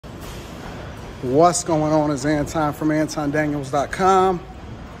What's going on? Is Anton from AntonDaniels.com.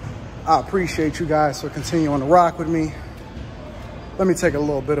 I appreciate you guys for continuing to rock with me. Let me take a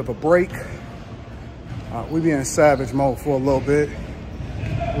little bit of a break. We be in savage mode for a little bit.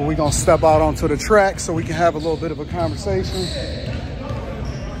 We're gonna step out onto the track so we can have a little bit of a conversation.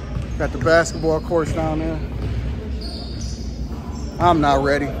 Got the basketball courts down there. I'm not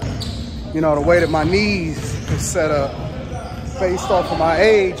ready. You know, the way that my knees is set up, based off of my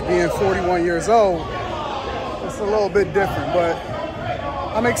age, being 41 years old, it's a little bit different, but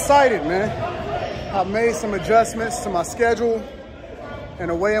I'm excited, man. I've made some adjustments to my schedule and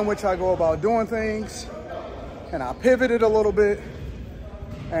the way in which I go about doing things, and I pivoted a little bit,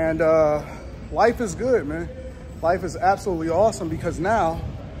 and life is good, man. Life is absolutely awesome because now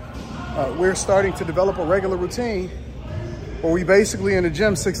we're starting to develop a regular routine where we basically in the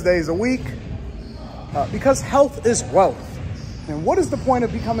gym 6 days a week because health is wealth. And what is the point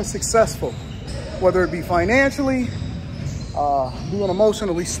of becoming successful? Whether it be financially, being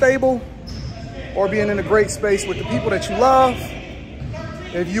emotionally stable, or being in a great space with the people that you love,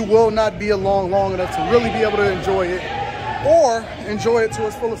 if you will not be along long enough to really be able to enjoy it or enjoy it to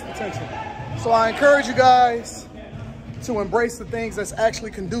its fullest potential. So I encourage you guys to embrace the things that's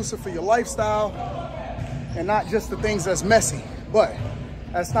actually conducive for your lifestyle and not just the things that's messy. But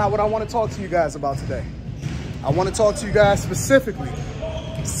that's not what I want to talk to you guys about today. I want to talk to you guys specifically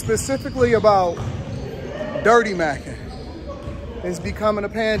about dirty macking. It's becoming a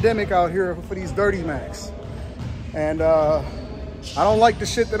pandemic out here for these dirty Macs. And I don't like the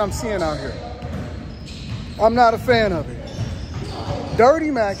shit that I'm seeing out here. I'm not a fan of it. Dirty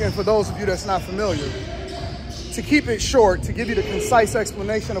macking, for those of you that's not familiar, to keep it short, to give you the concise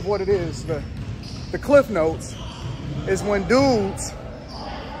explanation of what it is, the cliff notes, is when dudes,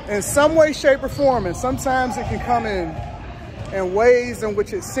 in some way, shape, or form, and sometimes it can come in ways in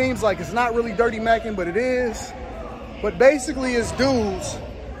which it seems like it's not really dirty macking, but it is. But basically, it's dudes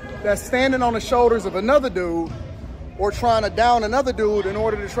that's standing on the shoulders of another dude or trying to down another dude in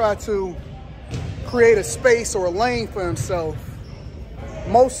order to try to create a space or a lane for himself,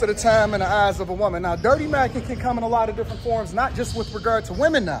 most of the time in the eyes of a woman. Now, dirty macking can come in a lot of different forms, not just with regard to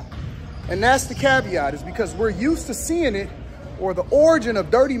women now. And that's the caveat, is because we're used to seeing it, or the origin of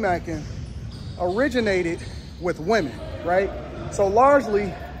dirty macking originated with women, right? So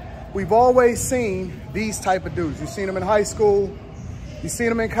largely, we've always seen these type of dudes. You've seen them in high school, you've seen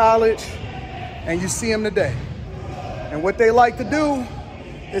them in college, and you see them today. And what they like to do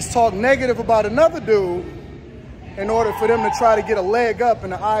is talk negative about another dude in order for them to try to get a leg up in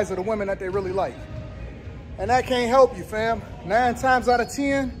the eyes of the women that they really like. And that can't help you, fam. 9 times out of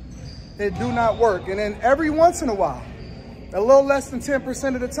 10, it do not work. And then every once in a while, a little less than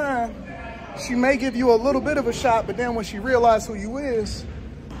 10% of the time, she may give you a little bit of a shot, but then when she realizes who you is,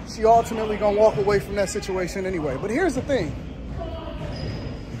 she ultimately gonna walk away from that situation anyway. But here's the thing.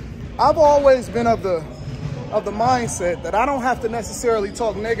 I've always been of the mindset that I don't have to necessarily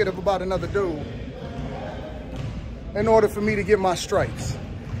talk negative about another dude in order for me to get my stripes,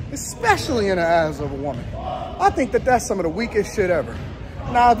 especially in the eyes of a woman. I think that that's some of the weakest shit ever.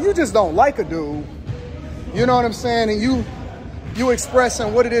 Now, if you just don't like a dude, you know what I'm saying, and you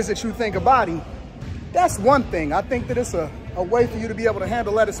expressing what it is that you think about him, that's one thing. I think that it's a way for you to be able to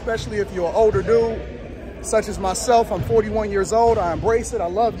handle that, especially if you're an older dude, such as myself. I'm 41 years old. I embrace it. I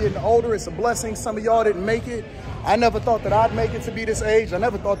love getting older. It's a blessing. Some of y'all didn't make it. I never thought that I'd make it to be this age. I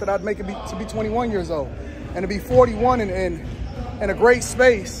never thought that I'd make it to be 21 years old. And to be 41 in a great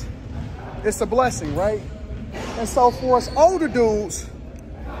space, it's a blessing, right? And so for us older dudes,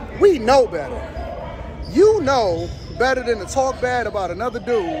 we know better. You know better than to talk bad about another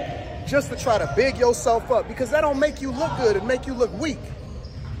dude just to try to big yourself up, because that don't make you look good. It make you look weak.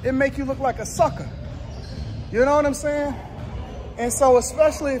 It make you look like a sucker. You know what I'm saying? And so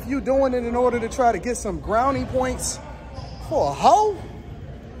especially if you're doing it in order to try to get some brownie points for a hoe,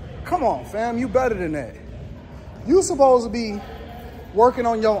 come on, fam, you better than that. You supposed to be working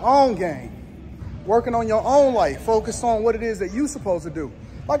on your own game, working on your own life, focused on what it is that you supposed to do.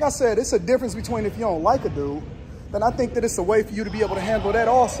 Like I said, it's a difference between if you don't like a dude, then I think that it's a way for you to be able to handle that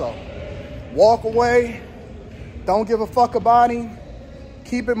also. Walk away, don't give a fuck about him,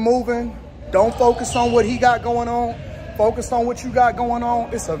 keep it moving, don't focus on what he got going on, focus on what you got going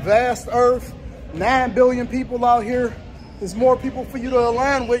on. It's a vast earth, 9 billion people out here. There's more people for you to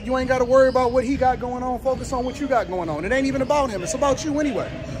align with. You ain't got to worry about what he got going on, focus on what you got going on. It ain't even about him, it's about you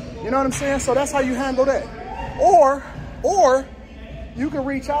anyway. You know what I'm saying? So that's how you handle that. Or you can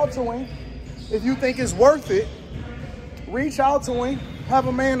reach out to him if you think it's worth it. Reach out to him, have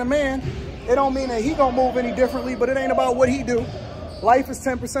a man-to-man. It don't mean that he gonna move any differently, but it ain't about what he do. Life is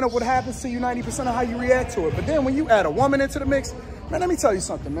 10% of what happens to you, 90% of how you react to it. But then when you add a woman into the mix, man, let me tell you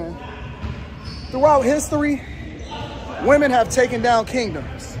something, man. Throughout history, women have taken down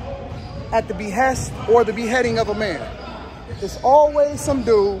kingdoms at the behest or the beheading of a man. There's always some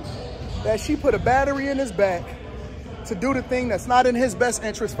dude that she put a battery in his back to do the thing that's not in his best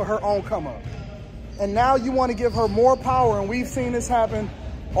interest for her own come up. And now you want to give her more power, and we've seen this happen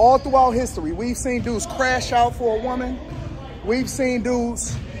all throughout history. We've seen dudes crash out for a woman. We've seen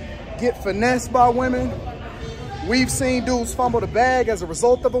dudes get finessed by women. We've seen dudes fumble the bag as a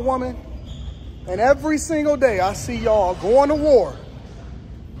result of a woman. And every single day I see y'all going to war.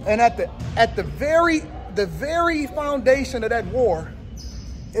 And at the very foundation of that war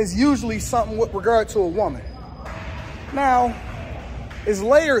is usually something with regard to a woman. Now, there's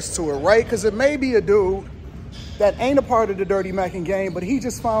layers to it, right? Because it may be a dude that ain't a part of the dirty Mackin game, but he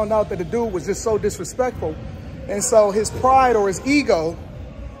just found out that the dude was just so disrespectful. And so his pride or his ego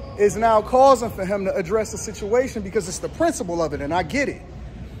is now causing for him to address the situation because it's the principle of it, and I get it.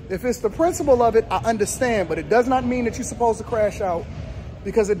 If it's the principle of it, I understand, but it does not mean that you're supposed to crash out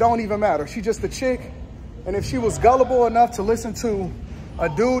because it don't even matter. She's just a chick, and if she was gullible enough to listen to a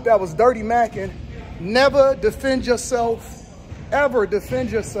dude that was dirty Mackin, never defend yourself, ever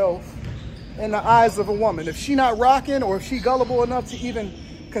defend yourself in the eyes of a woman. If she not rocking, or if she gullible enough to even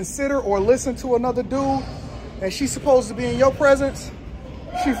consider or listen to another dude, and she's supposed to be in your presence,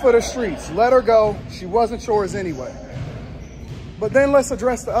 she for the streets. Let her go. She wasn't yours anyway. But then let's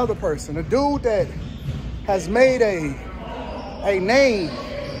address the other person, a dude that has made a name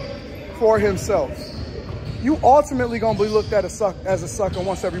for himself. You ultimately gonna be looked at as a sucker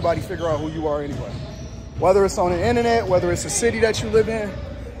once everybody figure out who you are anyway. Whether it's on the internet, whether it's a city that you live in,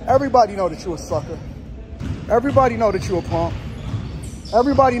 everybody know that you a sucker. Everybody know that you a punk.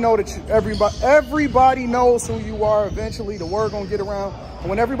 Everybody know that everybody knows who you are. Eventually the word gonna get around. And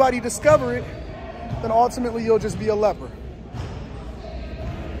when everybody discover it, then ultimately you'll just be a leper.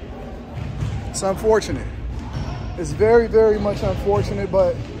 It's unfortunate. It's very, very much unfortunate,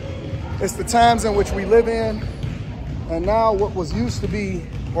 but it's the times in which we live in. And now what was used to be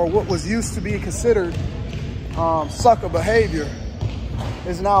considered sucker behavior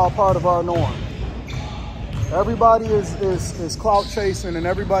is now a part of our norm. Everybody is clout chasing, and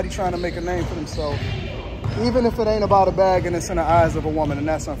everybody trying to make a name for themselves, even if it ain't about a bag and it's in the eyes of a woman, and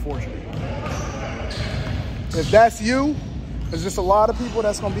that's unfortunate. If that's you, there's just a lot of people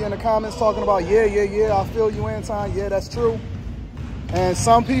that's gonna be in the comments talking about, yeah, I feel you, Anton, yeah, that's true. And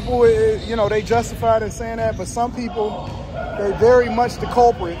some people, you know, they justified in saying that, but some people, they're very much the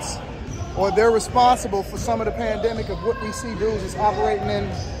culprits, or they're responsible for some of the pandemic of what we see dudes is operating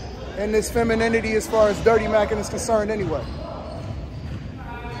in this femininity as far as dirty Mackin is concerned anyway.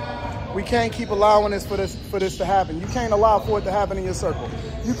 We can't keep allowing this for this to happen. You can't allow for it to happen in your circle.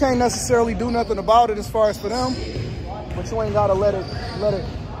 You can't necessarily do nothing about it as far as for them, but you ain't gotta let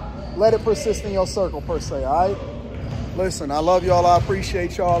it persist in your circle per se, all right? Listen, I love y'all. I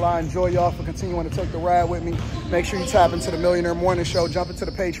appreciate y'all. I enjoy y'all for continuing to take the ride with me. Make sure you tap into the Millionaire Morning Show. Jump into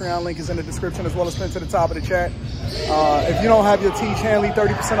the Patreon. Link is in the description, as well as pinned to the top of the chat. If you don't have your Teach Hanley,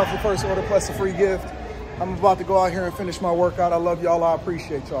 30% off your first order plus a free gift. I'm about to go out here and finish my workout. I love y'all. I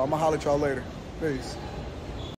appreciate y'all. I'm going to holler at y'all later. Peace.